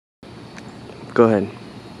Go ahead.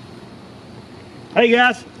 Hey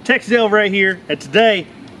guys, Texdale right here, and today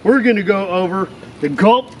we're gonna go over the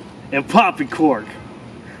gulp and popping cork.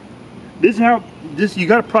 This is how you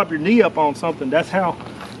gotta prop your knee up on something. That's how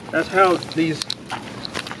these,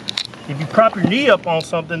 if you prop your knee up on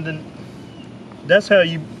something, then that's how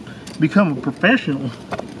you become a professional.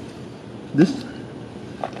 Is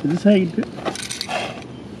this how you do it?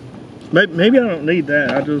 Maybe I don't need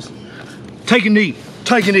that. I just take a knee.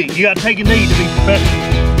 Take a knee. You gotta take a knee to be professional.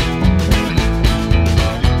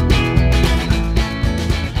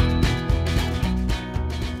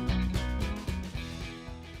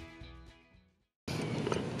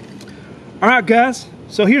 Alright guys,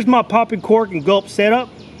 so here's my popping cork and gulp setup.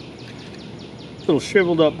 Little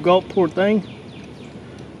shriveled up gulp, poor thing.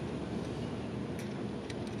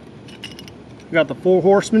 Got the 4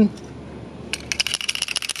 horsemen.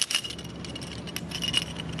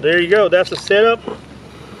 There you go, that's the setup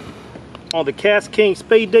on the Cast King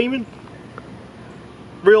Speed Demon.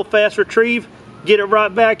 Real fast retrieve, get it right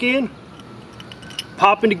back in,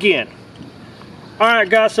 popping again. Alright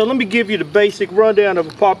guys, so let me give you the basic rundown of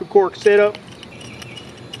a popping cork setup.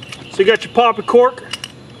 So you got your popping cork.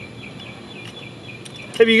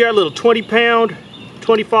 Maybe you got a little 20-pound,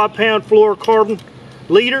 25-pound fluorocarbon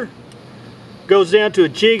leader. Goes down to a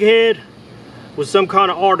jig head with some kind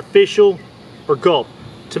of artificial or gulp.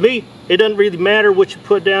 To me, it doesn't really matter what you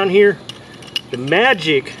put down here. The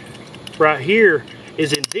magic right here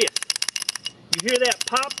is in this. You hear that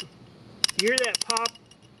pop? You hear that pop?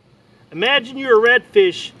 Imagine you're a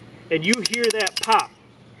redfish and you hear that pop.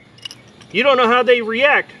 You don't know how they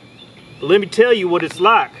react, but let me tell you what it's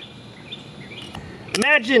like.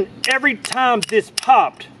 Imagine every time this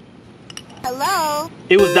popped, hello?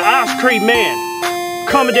 it was the ice cream man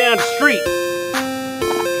coming down the street.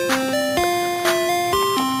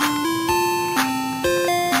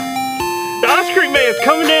 The ice cream man's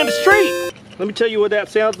coming down the street. Let me tell you what that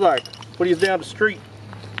sounds like when he's down the street.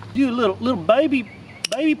 You little baby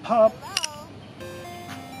pop.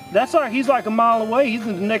 That's like he's like a mile away. He's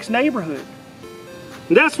in the next neighborhood.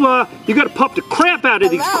 And that's why you gotta pop the crap out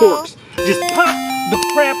of these corks. Just pop the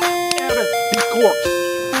crap out of these corks.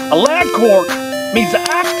 A lag cork means the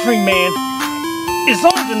ice cream man is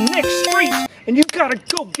on the next street and you gotta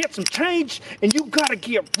go get some change and you gotta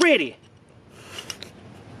get ready.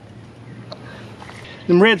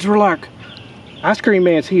 Them reds were like, ice cream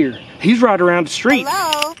man's here. He's right around the street.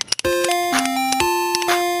 Hello?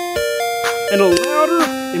 And the louder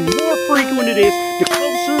and more frequent it is, the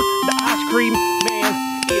closer the ice cream man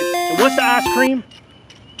is. And what's the ice cream?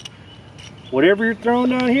 Whatever you're throwing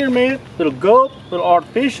down here, man. Little gulp, little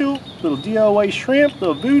artificial, little DOA shrimp,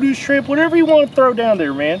 little voodoo shrimp, whatever you want to throw down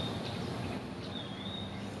there, man.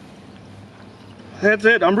 That's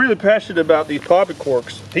it. I'm really passionate about these popping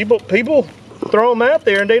corks. People throw them out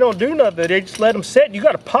there and they don't do nothing. They just let them sit. You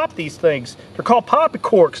got to pop these things. They're called popping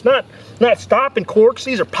corks, not stopping corks.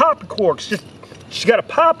 These are popping corks. Just you got to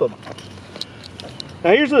pop them.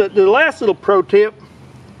 Now here's the last little pro tip.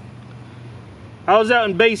 I was out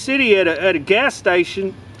in Bay City at a gas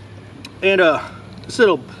station, and this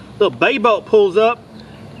little bay boat pulls up,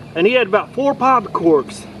 and he had about 4 popping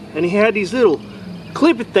corks, and he had these little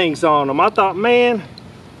clipping things on them. I thought, man,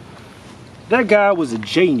 that guy was a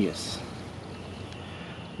genius.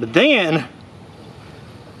 But then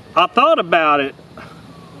I thought about it.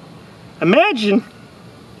 Imagine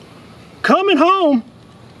coming home,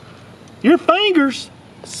 your fingers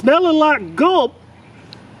smelling like gulp,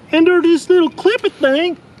 and there's this little clipping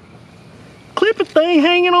thing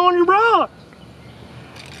hanging on your rod.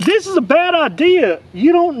 This is a bad idea.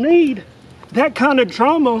 You don't need that kind of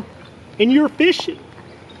drama in your fishing.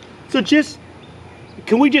 So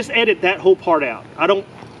can we just edit that whole part out? I don't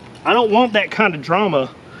want that kind of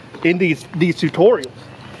drama in these tutorials.